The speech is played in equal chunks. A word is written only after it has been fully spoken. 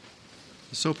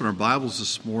Let's open our Bibles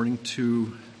this morning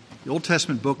to the Old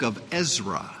Testament book of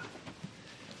Ezra.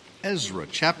 Ezra,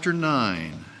 chapter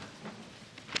 9.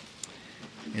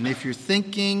 And if you're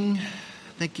thinking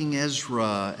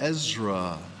Ezra, it's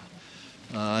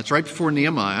right before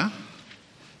Nehemiah,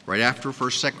 right after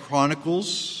 1st, 2nd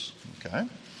Chronicles. Okay.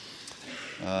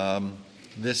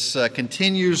 This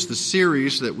continues the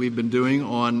series that we've been doing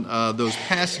on those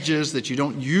passages that you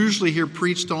don't usually hear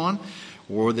preached on,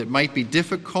 or that might be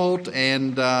difficult,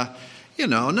 and,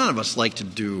 none of us like to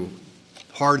do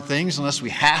hard things unless we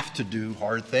have to do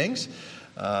hard things.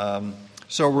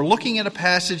 So we're looking at a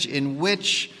passage in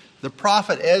which the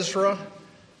priest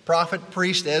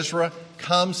Ezra,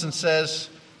 comes and says,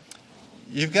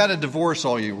 you've got to divorce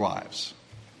all your wives.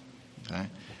 Okay?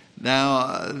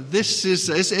 Now, this is,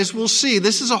 as we'll see,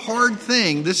 this is a hard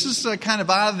thing. This is kind of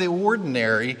out of the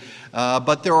ordinary,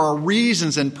 but there are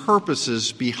reasons and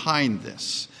purposes behind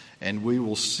this, and we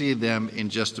will see them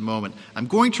in just a moment. I'm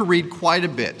going to read quite a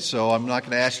bit, so I'm not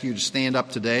going to ask you to stand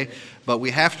up today, but we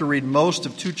have to read most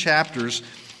of 2 chapters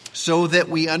so that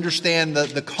we understand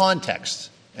the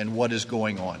context and what is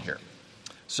going on here.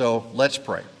 So let's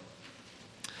pray.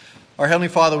 Our Heavenly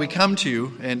Father, we come to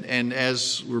you, and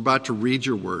as we're about to read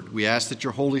your word, we ask that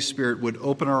your Holy Spirit would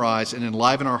open our eyes and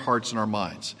enliven our hearts and our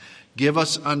minds. Give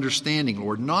us understanding,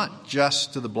 Lord, not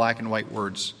just to the black and white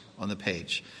words on the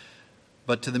page,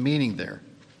 but to the meaning there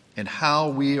and how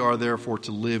we are therefore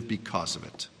to live because of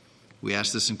it. We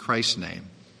ask this in Christ's name.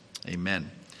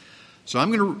 Amen. So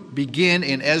I'm going to begin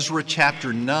in Ezra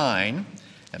chapter 9.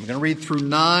 I'm going to read through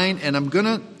 9, and I'm going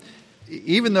to,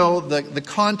 even though the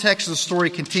context of the story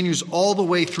continues all the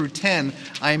way through 10,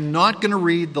 I'm not going to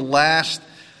read the last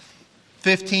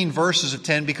 15 verses of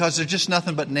 10 because there's just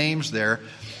nothing but names there.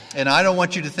 And I don't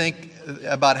want you to think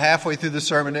about halfway through the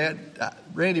sermon,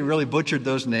 Randy really butchered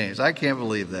those names. I can't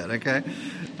believe that, okay?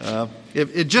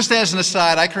 Just as an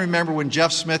aside, I can remember when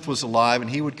Jeff Smith was alive and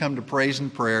he would come to Praise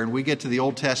and Prayer, and we get to the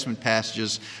Old Testament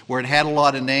passages where it had a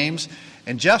lot of names,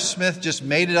 and Jeff Smith just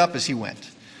made it up as he went.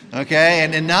 Okay,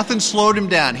 and nothing slowed him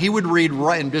down. He would read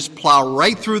right and just plow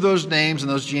right through those names and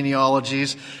those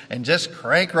genealogies and just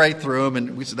crank right through them.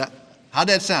 And we said, how'd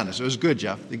that sound? It was good,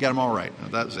 Jeff. You got them all right.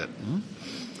 That was it.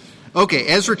 Okay,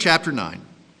 Ezra chapter 9.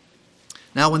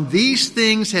 Now, when these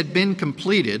things had been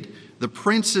completed, the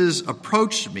princes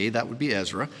approached me, that would be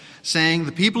Ezra, saying,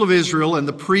 the people of Israel and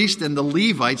the priests and the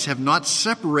Levites have not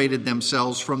separated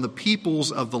themselves from the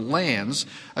peoples of the lands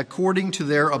according to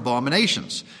their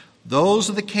abominations. Those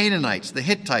are the Canaanites, the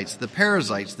Hittites, the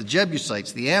Perizzites, the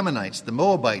Jebusites, the Ammonites, the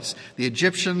Moabites, the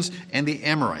Egyptians, and the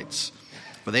Amorites.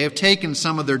 For they have taken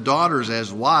some of their daughters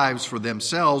as wives for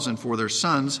themselves and for their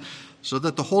sons, so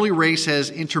that the holy race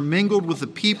has intermingled with the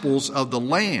peoples of the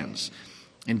lands.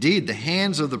 Indeed, the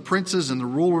hands of the princes and the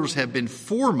rulers have been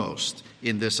foremost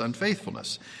in this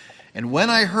unfaithfulness. And when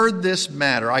I heard this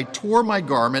matter, I tore my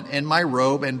garment and my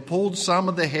robe and pulled some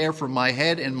of the hair from my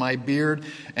head and my beard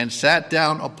and sat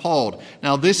down appalled.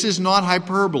 Now, this is not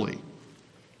hyperbole,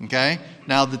 okay?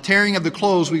 Now, the tearing of the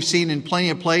clothes we've seen in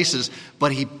plenty of places,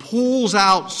 but he pulls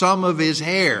out some of his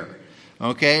hair,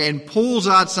 okay, and pulls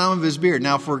out some of his beard.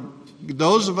 Now, for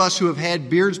those of us who have had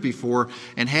beards before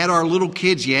and had our little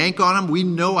kids yank on them, we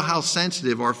know how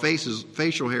sensitive our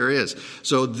facial hair is.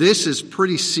 So this is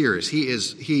pretty serious. He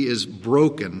is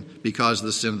broken because of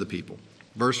the sin of the people.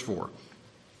 Verse 4.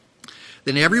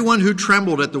 Then everyone who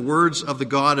trembled at the words of the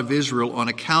God of Israel on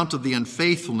account of the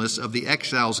unfaithfulness of the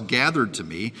exiles gathered to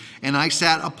me, and I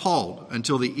sat appalled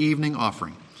until the evening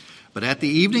offering. But at the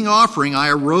evening offering I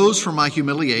arose from my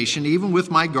humiliation, even with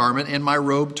my garment and my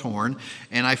robe torn,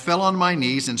 and I fell on my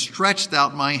knees and stretched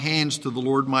out my hands to the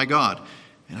Lord my God.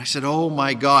 And I said, Oh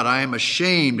my God, I am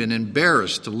ashamed and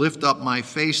embarrassed to lift up my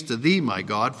face to thee, my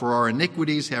God, for our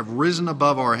iniquities have risen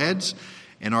above our heads,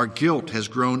 and our guilt has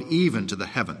grown even to the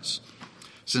heavens.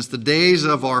 Since the days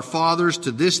of our fathers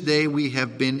to this day we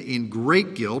have been in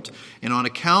great guilt, and on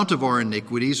account of our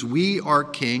iniquities we, our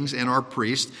kings and our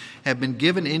priests, have been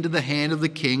given into the hand of the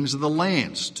kings of the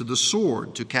lands, to the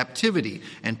sword, to captivity,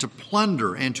 and to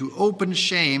plunder, and to open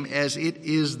shame, as it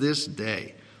is this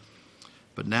day.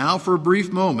 But now for a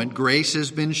brief moment grace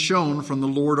has been shown from the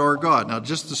Lord our God. Now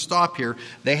just to stop here,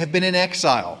 they have been in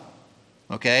exile,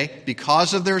 okay?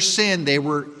 Because of their sin they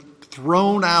were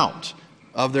thrown out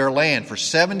of their land for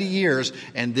 70 years,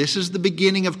 and this is the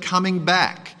beginning of coming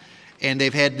back. And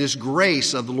they've had this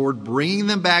grace of the Lord bringing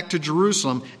them back to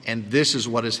Jerusalem, and this is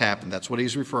what has happened. That's what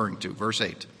he's referring to. Verse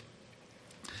 8.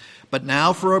 But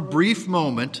now for a brief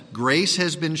moment, grace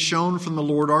has been shown from the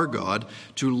Lord our God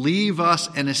to leave us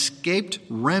an escaped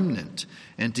remnant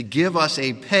and to give us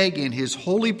a peg in his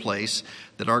holy place,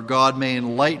 that our God may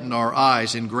enlighten our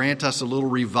eyes and grant us a little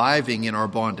reviving in our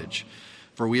bondage.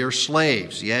 For we are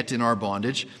slaves, yet in our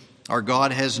bondage. Our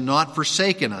God has not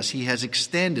forsaken us. He has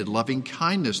extended loving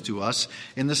kindness to us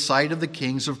in the sight of the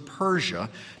kings of Persia,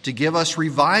 to give us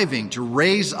reviving, to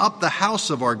raise up the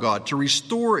house of our God, to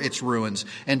restore its ruins,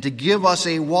 and to give us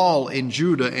a wall in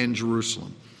Judah and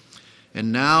Jerusalem.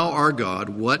 And now, our God,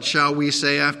 what shall we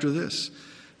say after this?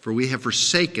 For we have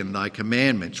forsaken thy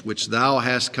commandments, which thou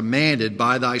hast commanded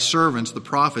by thy servants the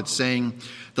prophets, saying,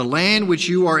 the land which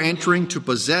you are entering to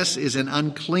possess is an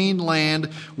unclean land,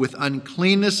 with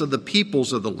uncleanness of the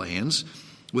peoples of the lands,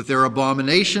 with their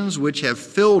abominations which have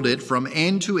filled it from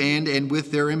end to end, and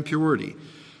with their impurity.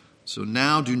 So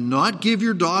now do not give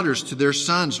your daughters to their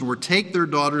sons, nor take their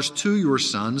daughters to your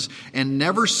sons, and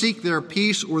never seek their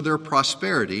peace or their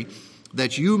prosperity,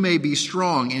 that you may be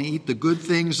strong and eat the good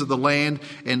things of the land,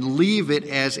 and leave it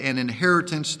as an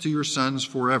inheritance to your sons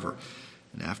forever.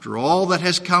 And after all that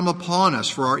has come upon us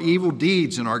for our evil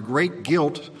deeds and our great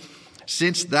guilt,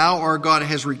 since thou, our God,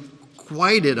 has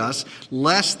requited us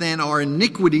less than our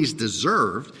iniquities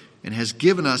deserved, and has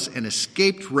given us an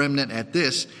escaped remnant at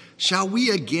this, shall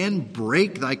we again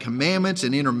break thy commandments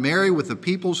and intermarry with the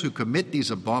peoples who commit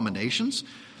these abominations?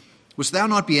 Wouldst thou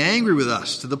not be angry with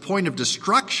us to the point of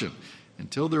destruction,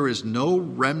 until there is no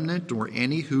remnant nor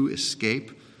any who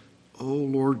escape? O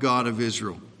Lord God of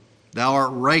Israel, thou art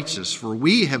righteous, for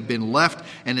we have been left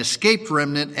an escaped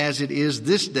remnant as it is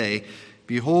this day.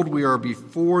 Behold, we are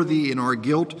before thee in our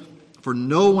guilt, for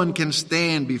no one can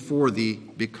stand before thee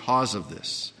because of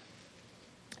this.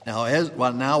 Now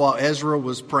while Ezra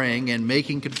was praying and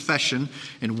making confession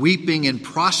and weeping and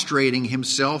prostrating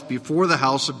himself before the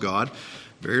house of God,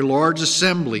 a very large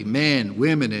assembly, men,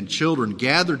 women, and children,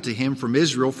 gathered to him from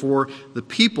Israel, for the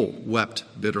people wept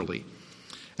bitterly.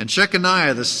 And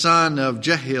Shechaniah, the son of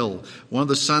Jehiel, one of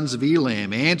the sons of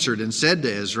Elam, answered and said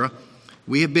to Ezra,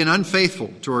 we have been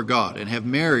unfaithful to our God and have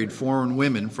married foreign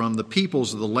women from the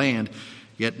peoples of the land,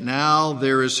 yet now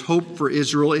there is hope for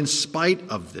Israel in spite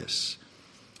of this.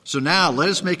 So now let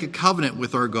us make a covenant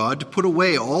with our God to put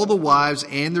away all the wives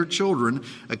and their children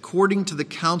according to the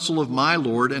counsel of my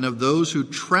Lord and of those who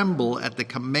tremble at the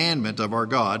commandment of our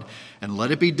God, and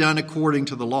let it be done according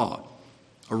to the law.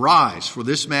 Arise, for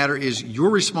this matter is your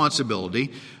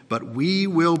responsibility, but we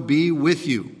will be with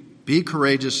you. Be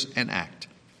courageous and act.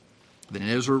 Then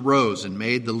Ezra rose and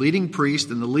made the leading priest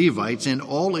and the Levites and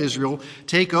all Israel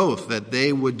take oath that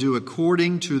they would do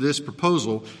according to this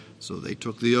proposal. So they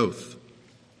took the oath.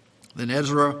 Then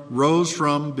Ezra rose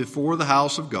from before the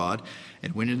house of God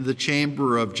and went into the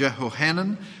chamber of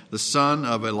Jehohanan, the son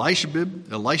of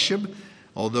Elishib.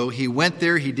 Although he went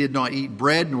there, he did not eat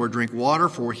bread nor drink water,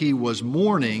 for he was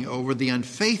mourning over the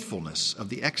unfaithfulness of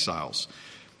the exiles.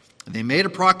 And they made a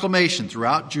proclamation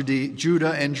throughout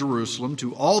Judah and Jerusalem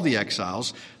to all the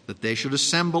exiles that they should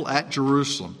assemble at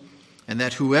Jerusalem, and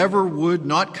that whoever would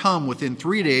not come within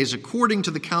 3 days, according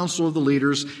to the counsel of the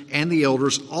leaders and the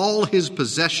elders, all his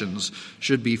possessions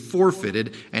should be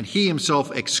forfeited, and he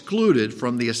himself excluded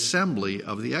from the assembly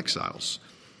of the exiles.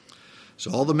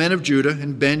 So all the men of Judah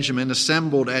and Benjamin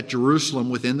assembled at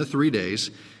Jerusalem within the 3 days.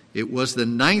 It was the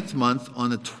 9th month, on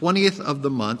the 20th of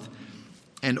the month,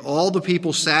 and all the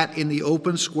people sat in the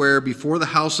open square before the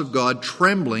house of God,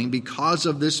 trembling because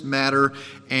of this matter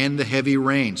and the heavy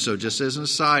rain. So just as an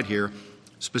aside here,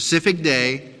 specific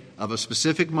day of a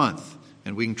specific month,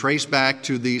 and we can trace back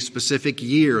to the specific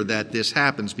year that this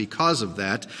happens because of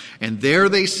that. And there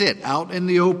they sit out in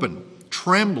the open,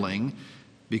 trembling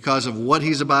because of what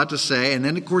he's about to say. And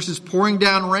then, of course, it's pouring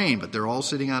down rain, but they're all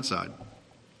sitting outside.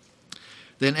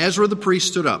 Then Ezra the priest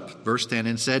stood up, verse 10,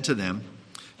 and said to them,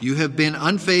 you have been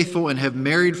unfaithful and have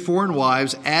married foreign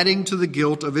wives, adding to the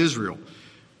guilt of Israel.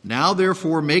 Now,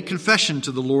 therefore, make confession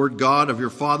to the Lord God of your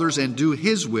fathers and do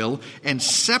his will, and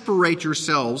separate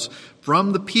yourselves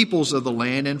from the peoples of the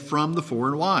land and from the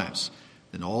foreign wives.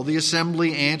 Then all the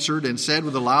assembly answered and said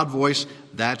with a loud voice,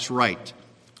 that's right.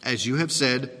 As you have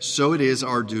said, so it is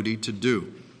our duty to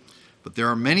do. But there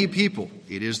are many people.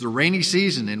 It is the rainy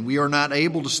season, and we are not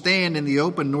able to stand in the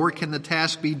open, nor can the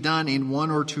task be done in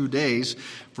 1 or 2 days,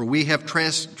 for we have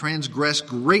transgressed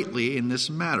greatly in this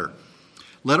matter.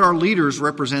 Let our leaders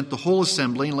represent the whole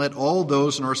assembly, and let all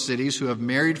those in our cities who have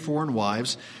married foreign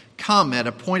wives come at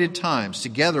appointed times,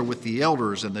 together with the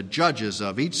elders and the judges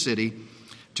of each city,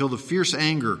 till the fierce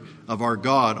anger of our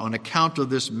God on account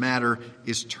of this matter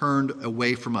is turned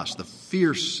away from us. The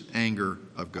fierce anger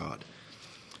of God.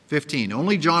 15.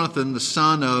 Only Jonathan, the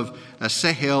son of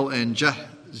Asahel, and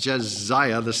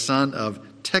Josiah, the son of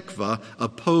Tekvah,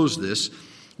 opposed this,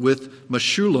 with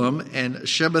Meshullam and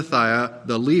Shabbathiah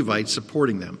the Levite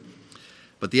supporting them.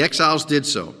 But the exiles did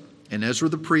so, and Ezra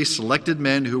the priest selected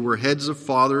men who were heads of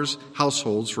fathers'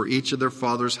 households for each of their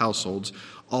fathers' households,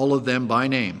 all of them by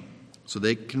name. So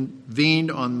they convened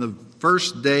on the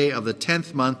first day of the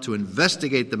 10th month to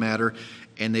investigate the matter,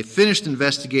 and they finished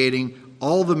investigating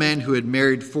all the men who had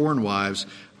married foreign wives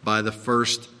by the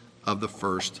first of the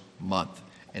first month.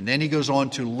 And then he goes on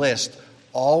to list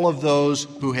all of those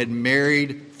who had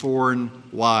married foreign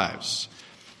wives.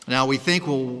 Now we think,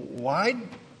 well,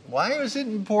 why is it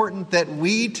important that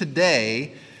we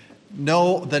today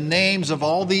know the names of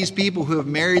all these people who have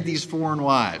married these foreign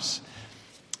wives?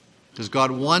 Because God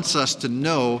wants us to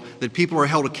know that people are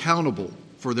held accountable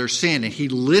for their sin. And he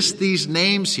lists these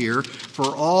names here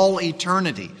for all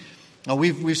eternity. Now,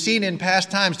 we've seen in past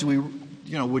times,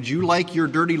 would you like your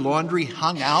dirty laundry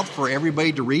hung out for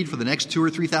everybody to read for the next 2,000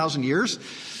 or 3,000 years?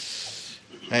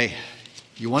 Hey,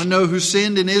 you want to know who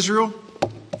sinned in Israel?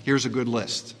 Here's a good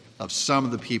list of some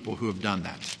of the people who have done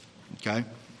that. Okay?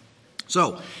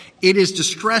 So, it is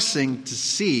distressing to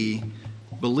see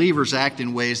believers act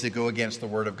in ways that go against the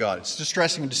Word of God. It's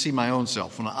distressing to see my own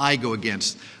self when I go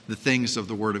against the things of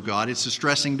the Word of God. It's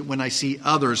distressing when I see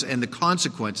others and the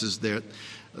consequences that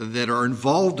are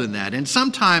involved in that. And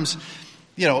sometimes,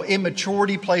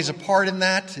 immaturity plays a part in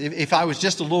that. If I was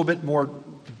just a little bit more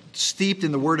steeped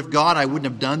in the Word of God, I wouldn't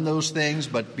have done those things.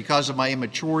 But because of my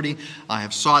immaturity, I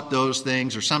have sought those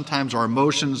things. Or sometimes our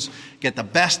emotions get the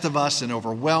best of us and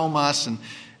overwhelm us.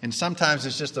 And sometimes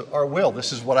it's just our will.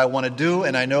 This is what I want to do,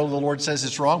 and I know the Lord says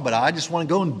it's wrong, but I just want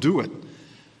to go and do it.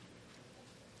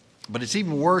 But it's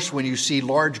even worse when you see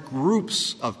large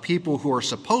groups of people who are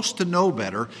supposed to know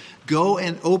better go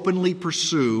and openly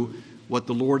pursue what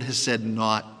the Lord has said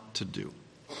not to do.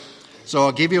 So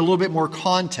I'll give you a little bit more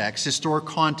context, historic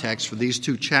context for these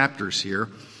two chapters here.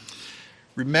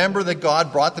 Remember that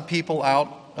God brought the people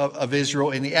out of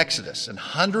Israel in the Exodus. And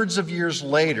hundreds of years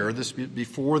later, this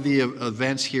before the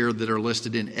events here that are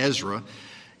listed in Ezra,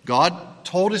 God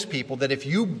told his people that if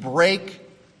you break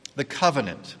the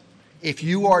covenant, if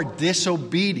you are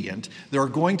disobedient, there are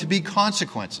going to be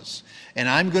consequences. And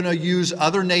I'm going to use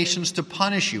other nations to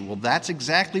punish you. Well, that's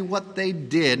exactly what they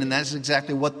did, and that's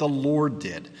exactly what the Lord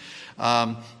did.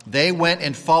 They went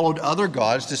and followed other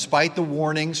gods despite the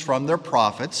warnings from their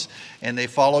prophets, and they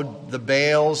followed the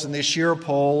Baals and the Asherah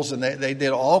poles, and they did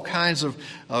all kinds of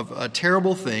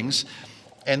terrible things,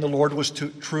 and the Lord was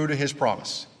true to his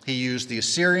promise. He used the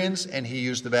Assyrians and he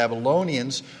used the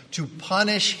Babylonians to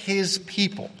punish his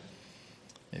people.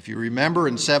 If you remember,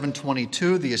 in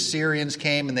 722, the Assyrians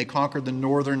came and they conquered the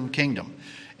northern kingdom,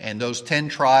 and those 10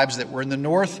 tribes that were in the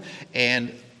north,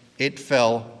 and it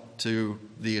fell to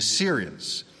the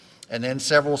Assyrians. And then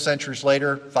several centuries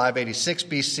later, 586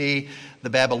 BC, the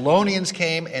Babylonians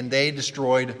came and they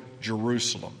destroyed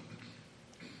Jerusalem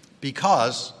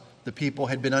because the people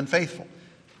had been unfaithful.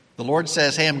 The Lord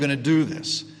says, hey, I'm going to do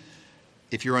this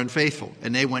if you're unfaithful.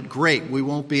 And they went, great, we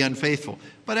won't be unfaithful.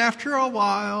 But after a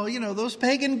while, those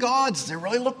pagan gods, they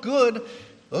really look good.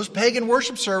 Those pagan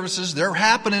worship services, they're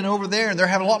happening over there, and they're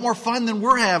having a lot more fun than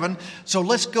we're having. So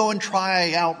let's go and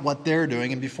try out what they're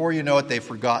doing. And before you know it, they've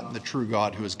forgotten the true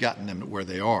God who has gotten them to where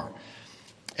they are.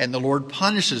 And the Lord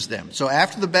punishes them. So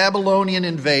after the Babylonian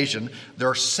invasion, there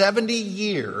are 70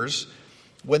 years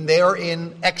when they are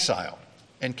in exile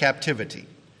and captivity.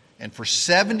 And for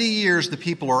 70 years, the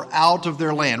people are out of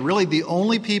their land. Really, the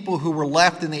only people who were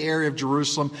left in the area of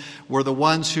Jerusalem were the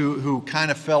ones who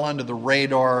kind of fell under the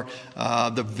radar,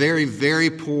 the very, very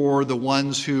poor, the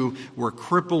ones who were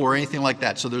crippled or anything like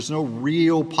that. So there's no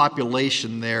real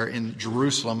population there in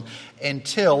Jerusalem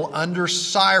until under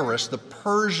Cyrus, the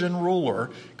Persian ruler,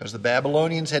 because the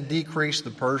Babylonians had decreased, the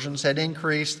Persians had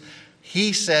increased.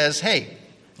 He says, hey,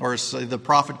 or the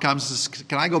prophet comes and says,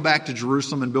 can I go back to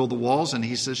Jerusalem and build the walls? And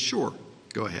he says, sure,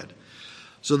 go ahead.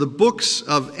 So the books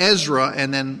of Ezra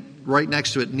and then right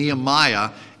next to it, Nehemiah,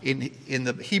 in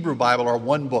the Hebrew Bible are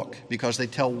one book because they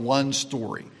tell one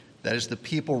story. That is the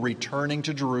people returning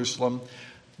to Jerusalem,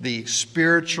 the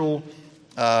spiritual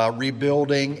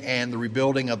rebuilding and the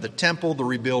rebuilding of the temple, the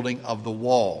rebuilding of the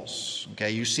walls. Okay,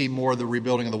 you see more of the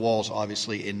rebuilding of the walls,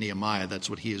 obviously, in Nehemiah.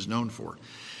 That's what he is known for.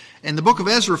 And the book of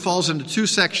Ezra falls into two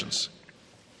sections.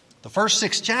 The first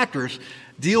 6 chapters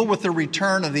deal with the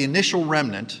return of the initial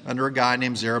remnant under a guy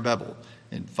named Zerubbabel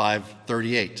in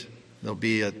 538. There'll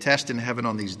be a test in heaven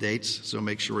on these dates, so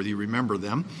make sure you remember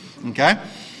them. Okay?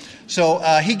 So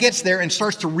he gets there and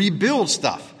starts to rebuild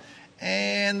stuff.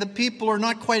 and the people are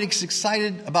not quite as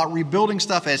excited about rebuilding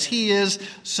stuff as he is,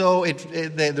 so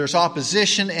there's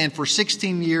opposition, and for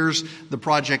 16 years, the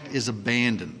project is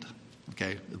abandoned.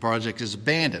 Okay, the project is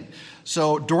abandoned.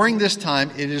 So during this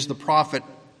time, it is the prophet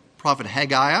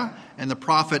Haggai and the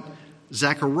prophet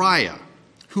Zechariah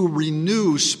who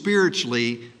renew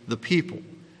spiritually the people.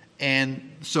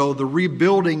 And so the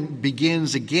rebuilding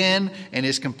begins again and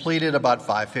is completed about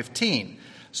 515.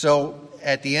 So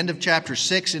at the end of chapter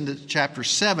 6 into chapter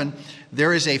 7,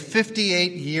 there is a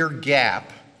 58-year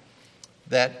gap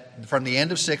that from the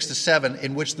end of 6 to 7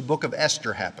 in which the book of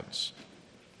Esther happens.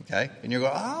 Okay? And you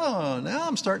go, oh, now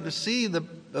I'm starting to see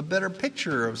a better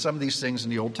picture of some of these things in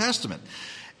the Old Testament.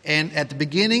 And at the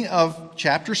beginning of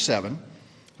chapter 7,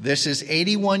 this is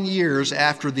 81 years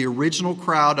after the original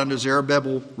crowd under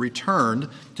Zerubbabel returned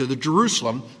to the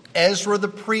Jerusalem, Ezra the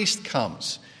priest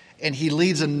comes. And he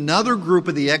leads another group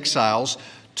of the exiles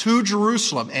to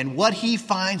Jerusalem. And what he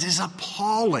finds is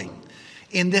appalling.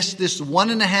 In this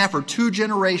 1.5 or 2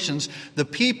 generations, the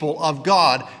people of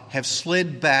God have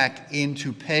slid back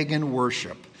into pagan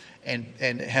worship and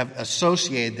have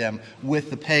associated them with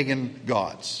the pagan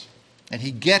gods. And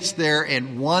he gets there,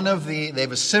 and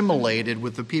they've assimilated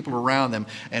with the people around them.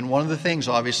 And one of the things,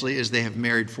 obviously, is they have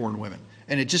married foreign women.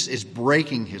 And it just is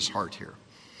breaking his heart here.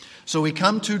 So we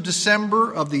come to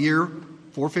December of the year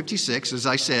 456. As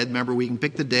I said, remember, we can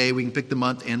pick the day, we can pick the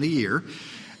month and the year.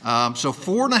 So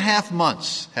 4.5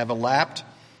 months have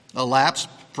elapsed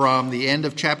from the end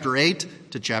of chapter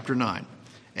 8 to chapter 9.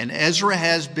 And Ezra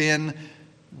has been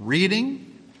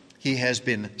reading, he has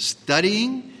been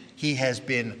studying, he has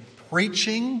been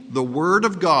preaching the Word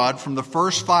of God from the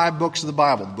first 5 books of the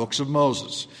Bible, the books of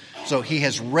Moses. So he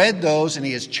has read those, and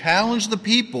he has challenged the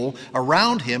people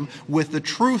around him with the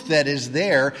truth that is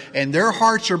there, and their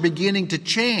hearts are beginning to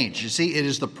change. You see, it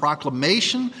is the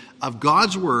proclamation of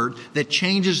God's Word that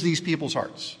changes these people's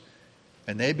hearts.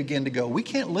 And they begin to go, we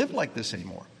can't live like this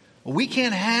anymore. We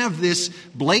can't have this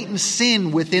blatant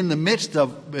sin within the midst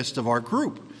of our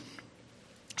group.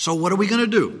 So what are we going to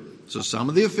do? So some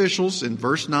of the officials in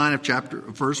verse 1 of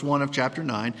chapter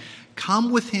 9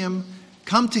 come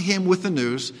to him with the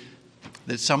news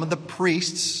that some of the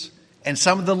priests and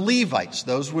some of the Levites,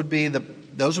 those would be the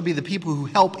people who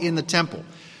help in the temple.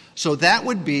 So that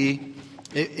would be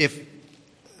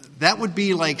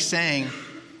like saying,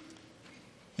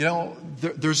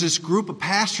 there's this group of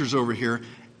pastors over here,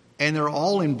 and they're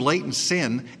all in blatant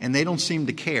sin, and they don't seem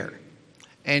to care.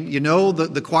 And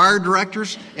the choir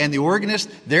directors and the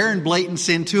organists, they're in blatant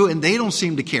sin too, and they don't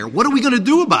seem to care. What are we going to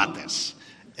do about this?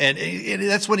 And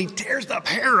that's when he tears the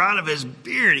hair out of his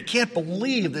beard. He can't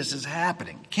believe this is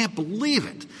happening. Can't believe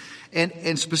it.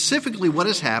 And specifically what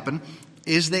has happened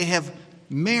is they have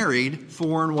married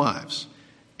foreign wives.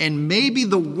 And maybe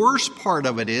the worst part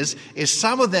of it is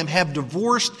some of them have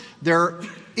divorced their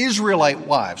Israelite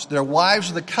wives, their wives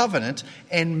of the covenant,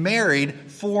 and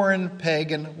married foreign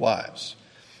pagan wives.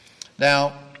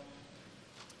 Now,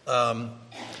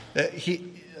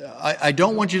 I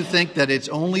don't want you to think that it's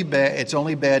only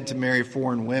bad to marry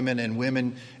foreign women, and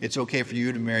women, it's okay for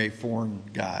you to marry foreign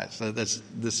guys.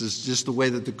 This is just the way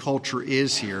that the culture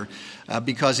is here,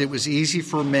 because it was easy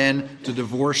for men to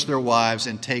divorce their wives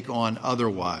and take on other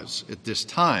wives at this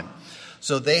time.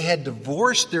 So they had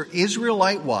divorced their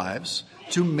Israelite wives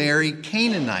to marry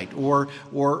Canaanite or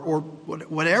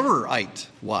whateverite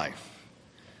wife.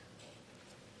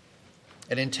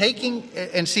 And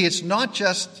see, it's not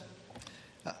just,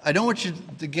 I don't want you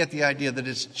to get the idea that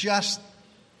it's just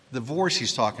divorce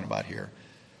he's talking about here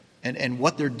and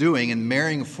what they're doing and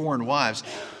marrying foreign wives.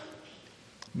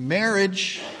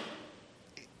 Marriage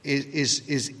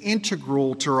is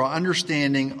integral to our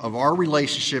understanding of our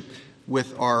relationship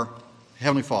with our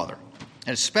Heavenly Father.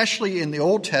 And especially in the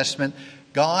Old Testament,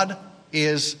 God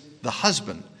is the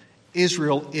husband.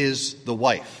 Israel is the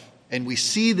wife. And we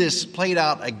see this played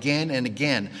out again and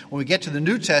again. When we get to the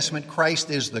New Testament, Christ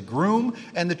is the groom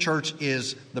and the church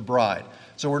is the bride.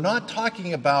 So we're not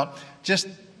talking about just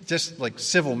like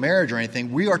civil marriage or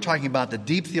anything. We are talking about the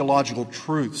deep theological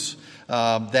truths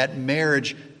that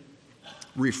marriage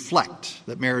reflects.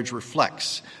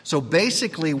 So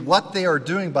basically what they are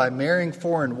doing by marrying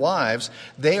foreign wives,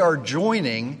 they are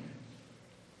joining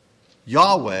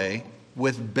Yahweh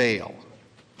with Baal.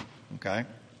 Okay?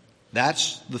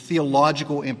 That's the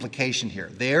theological implication here.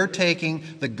 They're taking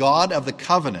the God of the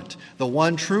covenant, the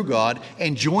one true God,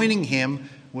 and joining him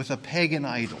with a pagan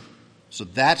idol. So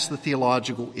that's the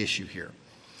theological issue here.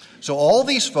 So all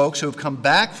these folks who have come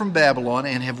back from Babylon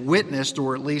and have witnessed,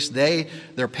 or at least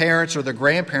their parents or their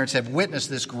grandparents have witnessed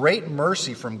this great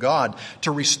mercy from God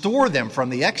to restore them from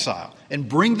the exile and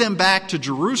bring them back to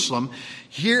Jerusalem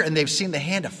here, and they've seen the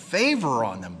hand of favor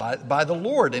on them by the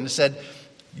Lord, and said,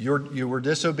 you were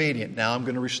disobedient, now I'm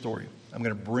going to restore you. I'm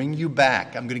going to bring you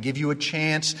back. I'm going to give you a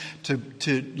chance to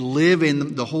live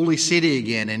in the holy city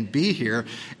again and be here,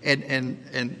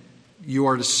 and you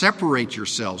are to separate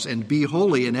yourselves and be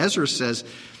holy. And Ezra says,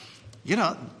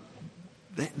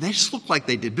 they just look like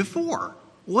they did before.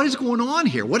 What is going on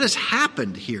here? What has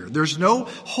happened here? There's no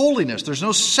holiness. There's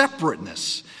no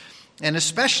separateness. And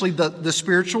especially the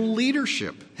spiritual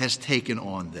leadership has taken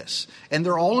on this. And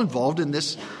they're all involved in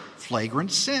this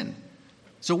flagrant sin.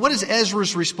 So what is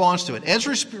Ezra's response to it?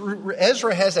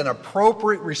 Ezra has an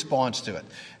appropriate response to it.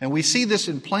 And we see this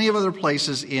in plenty of other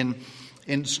places in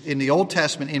the Old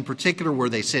Testament in particular, where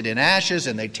they sit in ashes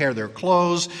and they tear their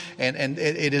clothes, and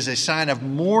it is a sign of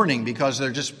mourning because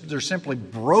they're simply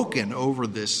broken over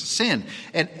this sin.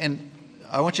 And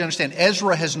I want you to understand,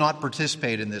 Ezra has not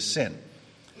participated in this sin.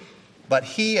 But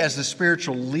he, as the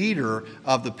spiritual leader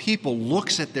of the people,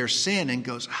 looks at their sin and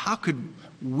goes, how could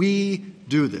we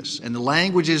do this? And the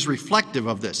language is reflective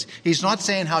of this. He's not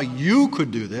saying how you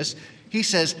could do this. He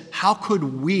says, how could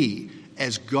we,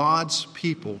 as God's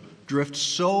people, drift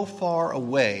so far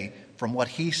away from what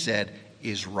he said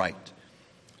is right?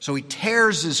 So he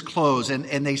tears his clothes, and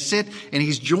they sit, and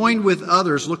he's joined with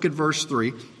others. Look at verse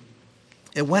 3.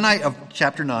 Of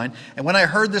chapter 9, and when I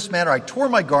heard this matter, I tore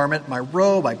my garment, my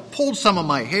robe, I pulled some of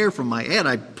my hair from my head,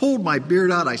 I pulled my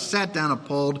beard out, I sat down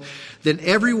appalled. Then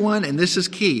everyone, and this is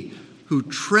key, who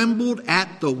trembled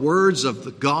at the words of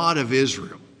the God of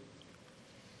Israel,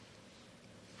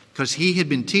 because he had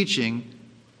been teaching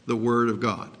the word of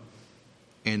God,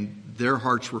 and their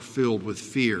hearts were filled with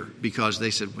fear, because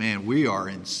they said, man, we are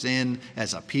in sin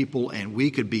as a people, and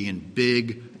we could be in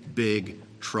big, big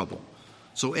trouble.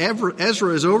 So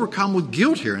Ezra is overcome with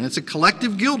guilt here, and it's a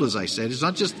collective guilt, as I said. It's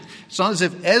not as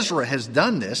if Ezra has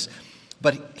done this,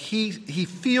 but he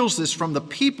feels this from the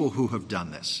people who have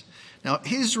done this. Now,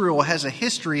 Israel has a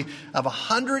history of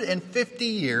 150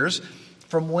 years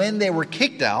from when they were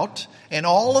kicked out and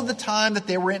all of the time that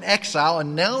they were in exile,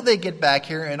 and now they get back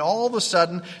here, and all of a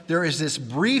sudden there is this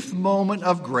brief moment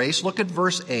of grace. Look at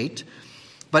verse 8.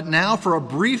 But now for a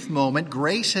brief moment,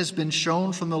 grace has been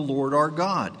shown from the Lord our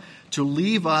God, to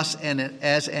leave us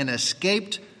as an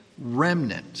escaped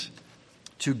remnant,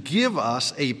 to give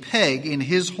us a peg in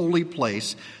his holy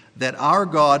place, that our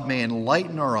God may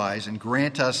enlighten our eyes and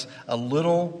grant us a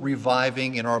little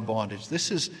reviving in our bondage.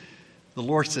 This is, the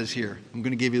Lord says here, I'm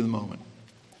going to give you the moment.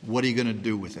 What are you going to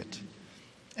do with it?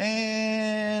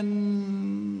 And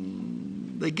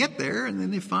they get there, and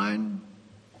then they find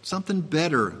something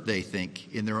better, they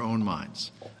think, in their own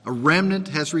minds. A remnant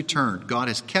has returned. God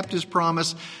has kept his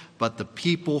promise, but the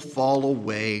people fall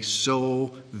away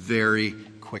so very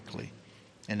quickly.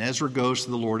 And Ezra goes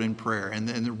to the Lord in prayer.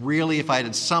 And really, if I had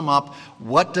to sum up,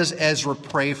 what does Ezra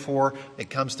pray for? It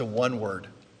comes to one word: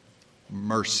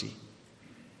 mercy.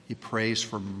 He prays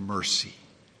for mercy.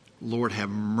 Lord, have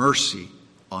mercy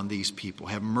on these people.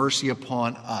 Have mercy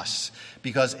upon us.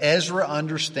 Because Ezra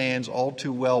understands all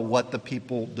too well what the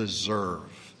people deserve.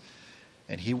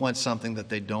 And he wants something that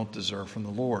they don't deserve from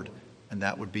the Lord. And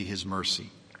that would be his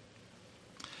mercy.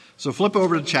 So flip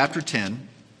over to chapter 10.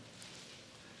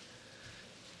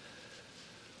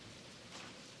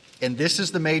 And this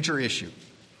is the major issue.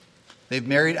 They've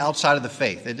married outside of the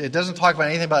faith. It doesn't talk about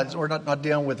anything about, we're not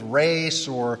dealing with race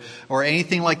or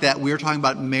anything like that. We're talking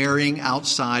about marrying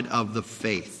outside of the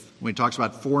faith. When he talks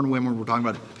about foreign women, we're talking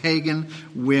about pagan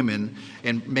women.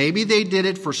 And maybe they did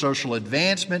it for social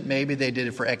advancement. Maybe they did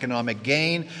it for economic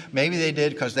gain. Maybe they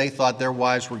did because they thought their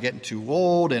wives were getting too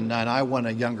old and I want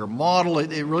a younger model.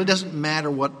 It really doesn't matter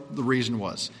what the reason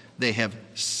was. They have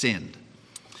sinned.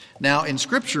 Now, in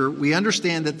Scripture, we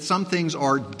understand that some things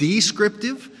are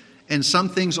descriptive and some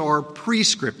things are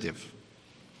prescriptive.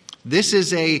 This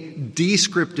is a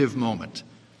descriptive moment.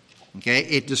 Okay,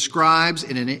 it describes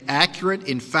in an accurate,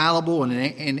 infallible, and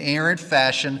inerrant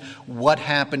fashion what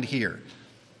happened here.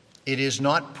 It is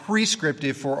not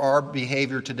prescriptive for our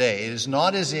behavior today. It is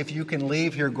not as if you can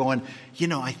leave here going,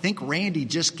 I think Randy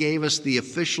just gave us the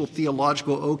official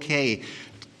theological okay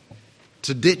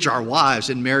to ditch our wives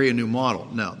and marry a new model.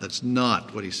 No, that's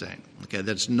not what he's saying. Okay,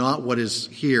 that's not what is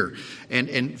here. And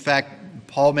in fact,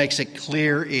 Paul makes it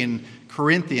clear in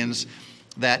Corinthians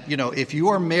that, if you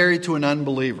are married to an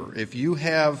unbeliever, if you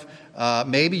have,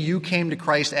 maybe you came to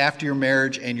Christ after your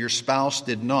marriage and your spouse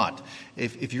did not.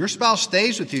 If your spouse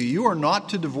stays with you, you are not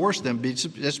to divorce them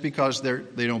just because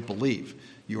they don't believe.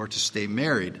 You are to stay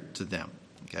married to them.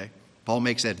 Okay? Paul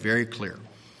makes that very clear.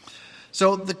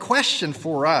 So the question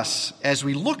for us as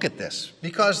we look at this,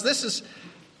 because this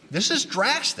is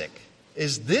drastic.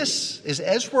 Is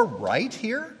Ezra right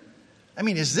here? I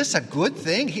mean, is this a good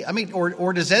thing?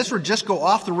 Or does Ezra just go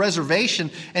off the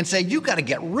reservation and say, you got to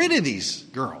get rid of these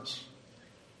girls?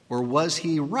 Or was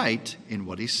he right in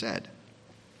what he said?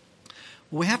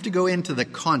 Well, we have to go into the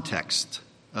context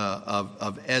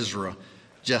of Ezra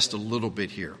just a little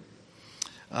bit here.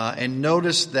 And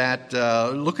notice that,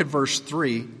 look at verse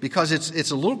 3, because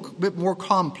it's a little bit more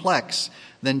complex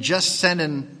than just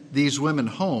sending these women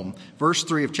home. Verse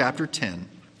 3 of chapter 10.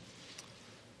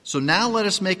 So now let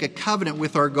us make a covenant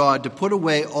with our God to put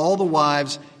away all the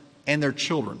wives and their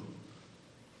children.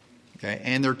 Okay,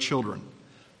 and their children.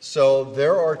 So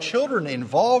there are children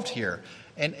involved here.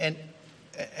 And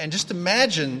just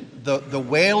imagine the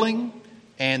wailing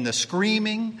and the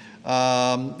screaming,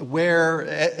 where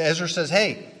Ezra says,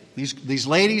 hey, these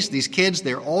ladies, these kids,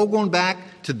 they're all going back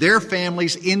to their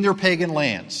families in their pagan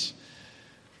lands.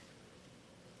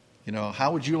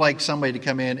 How would you like somebody to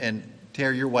come in and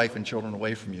tear your wife and children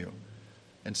away from you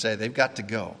and say they've got to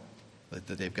go, that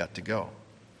they've got to go?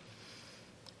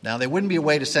 Now, they wouldn't be a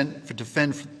way to sent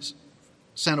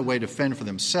away to fend for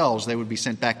themselves. They would be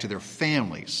sent back to their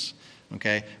families.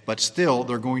 Okay, but still,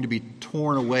 they're going to be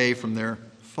torn away from their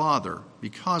father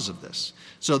because of this.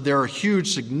 So there are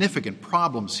huge, significant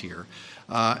problems here,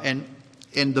 and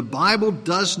the Bible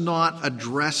does not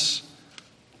address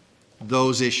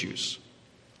those issues.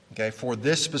 Okay, for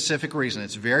this specific reason.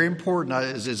 It's very important,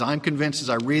 as I'm convinced as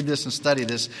I read this and study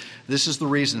this, this is the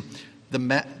reason.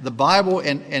 The Bible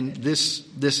and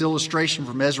this illustration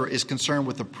from Ezra is concerned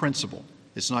with the principle.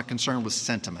 It's not concerned with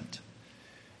sentiment.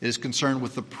 It is concerned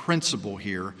with the principle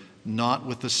here, not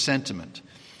with the sentiment.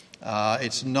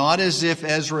 It's not as if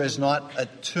Ezra is not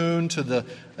attuned to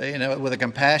with a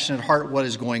compassionate heart what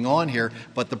is going on here,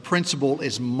 but the principle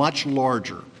is much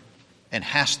larger and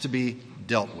has to be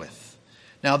dealt with.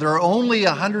 Now, there are only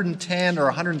 110 or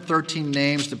 113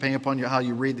 names, depending upon how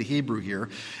you read the Hebrew here,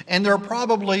 and there are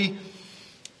probably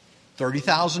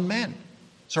 30,000 men.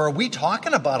 So are we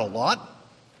talking about a lot?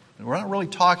 We're not really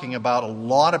talking about a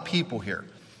lot of people here.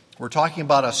 We're talking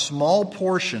about a small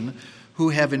portion who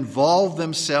have involved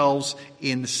themselves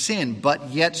in sin, but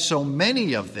yet so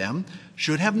many of them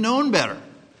should have known better.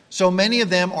 So many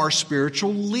of them are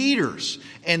spiritual leaders,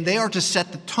 and they are to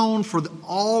set the tone for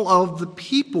all of the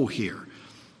people here.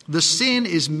 The sin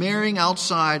is marrying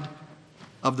outside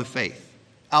of the faith,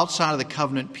 outside of the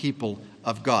covenant people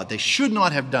of God. They should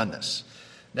not have done this.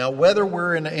 Now, whether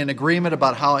we're in agreement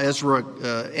about how Ezra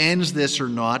ends this or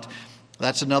not,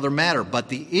 that's another matter. But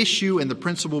the issue and the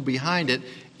principle behind it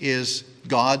is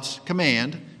God's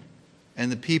command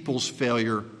and the people's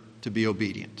failure to be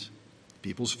obedient.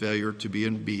 People's failure to be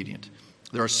obedient.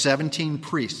 There are 17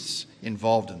 priests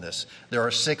involved in this. There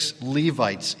are 6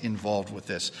 Levites involved with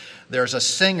this. There's a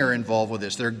singer involved with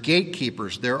this. There are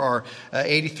gatekeepers. There are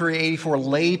 83, 84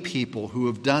 lay people who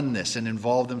have done this and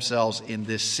involved themselves in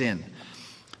this sin.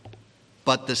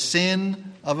 But the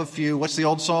sin of a few, what's the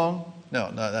old song?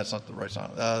 No, that's not the right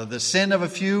song. The sin of a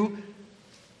few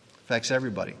affects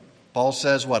everybody. Paul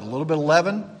says what? A little bit of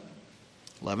leaven?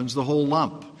 Leaven's the whole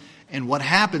lump. And what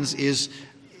happens is,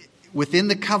 within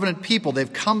the covenant people,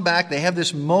 they've come back, they have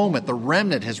this moment, the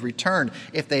remnant has returned.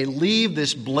 If they leave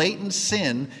this blatant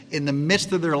sin in the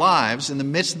midst of their lives, in the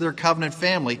midst of their covenant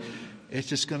family, it's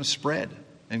just going to spread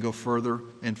and go further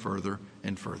and further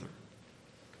and further.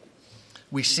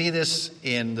 We see this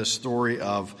in the story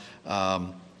of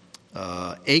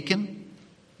Achan,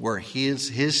 where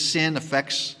his sin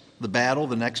affects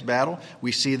the next battle.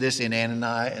 We see this in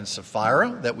Ananias and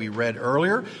Sapphira that we read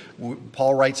earlier.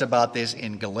 Paul writes about this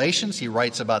in Galatians. He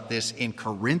writes about this in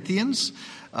Corinthians.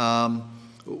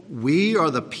 We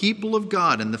are the people of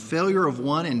God, and the failure of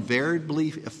one invariably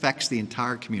affects the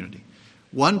entire community.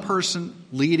 One person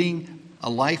leading a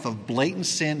life of blatant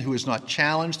sin who is not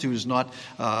challenged, who is not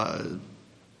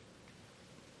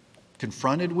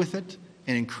confronted with it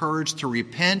and encouraged to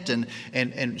repent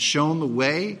and shown the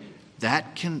way,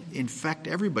 that can infect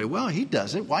everybody. Well, he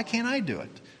does it. Why can't I do it?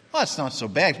 Well, it's not so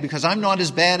bad because I'm not as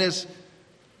bad as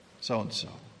so-and-so.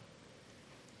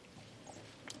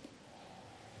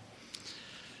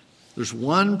 There's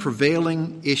one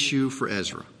prevailing issue for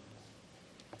Ezra,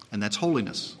 and that's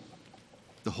holiness.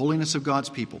 The holiness of God's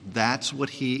people. That's what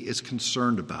he is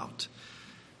concerned about.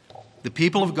 The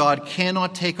people of God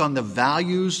cannot take on the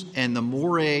values and the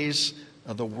mores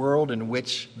of the world in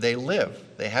which they live.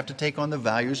 They have to take on the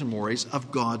values and mores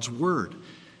of God's Word.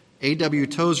 A.W.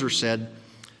 Tozer said,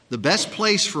 "The best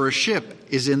place for a ship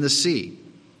is in the sea,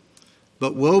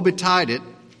 but woe betide it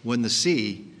when the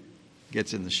sea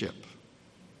gets in the ship."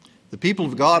 The people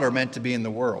of God are meant to be in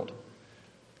the world.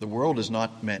 The world is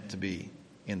not meant to be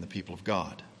in the people of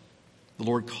God. The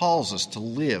Lord calls us to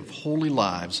live holy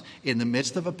lives in the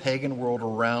midst of a pagan world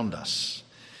around us.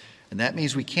 And that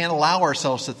means we can't allow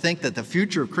ourselves to think that the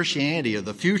future of Christianity or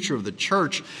the future of the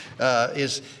church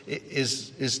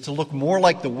is to look more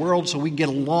like the world so we can get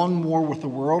along more with the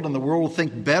world and the world will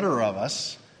think better of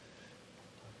us.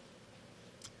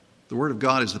 The Word of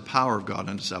God is the power of God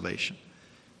unto salvation.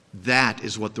 That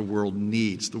is what the world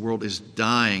needs. The world is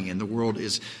dying, and the world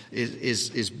is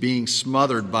being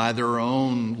smothered by their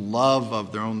own love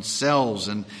of their own selves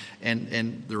and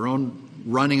their own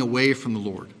running away from the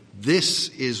Lord. This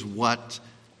is what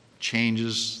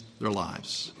changes their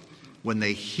lives. When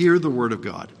they hear the Word of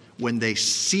God, when they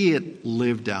see it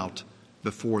lived out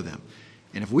before them.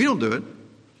 And if we don't do it,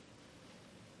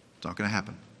 it's not going to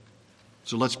happen.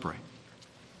 So let's pray.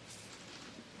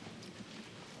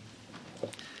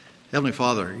 Heavenly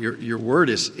Father, your word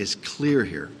is clear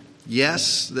here.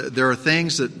 Yes, there are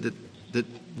things that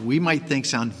we might think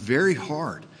sound very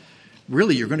hard.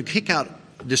 Really, you're going to kick out,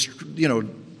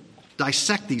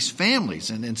 dissect these families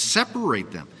and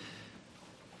separate them.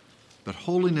 But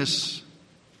holiness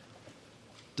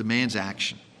demands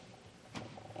action.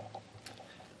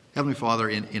 Heavenly Father,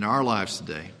 in our lives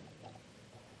today,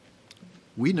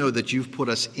 we know that you've put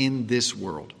us in this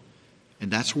world, and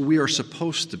that's where we are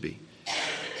supposed to be.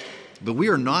 But we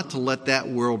are not to let that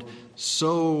world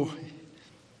so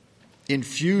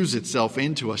infuse itself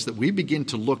into us that we begin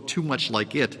to look too much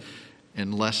like it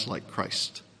and less like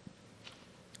Christ.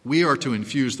 We are to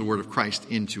infuse the Word of Christ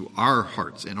into our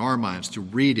hearts and our minds, to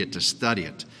read it, to study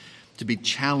it, to be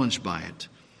challenged by it,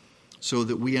 so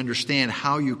that we understand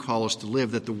how you call us to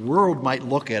live, that the world might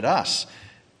look at us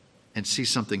and see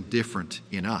something different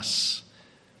in us.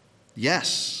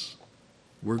 Yes,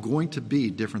 we're going to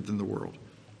be different than the world,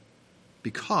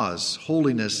 because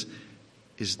holiness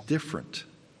is different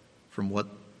from what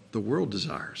the world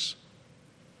desires.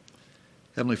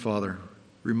 Heavenly Father,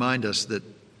 remind us that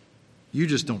you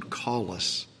just don't call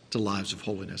us to lives of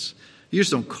holiness. You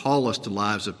just don't call us to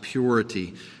lives of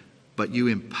purity, but you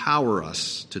empower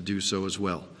us to do so as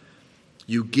well.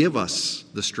 You give us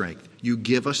the strength. You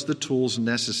give us the tools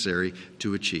necessary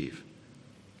to achieve.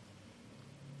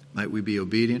 Might we be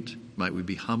obedient? Might we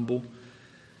be humble?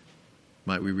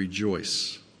 Might we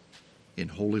rejoice in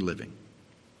holy living?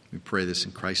 We pray this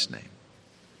in Christ's name.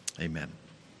 Amen.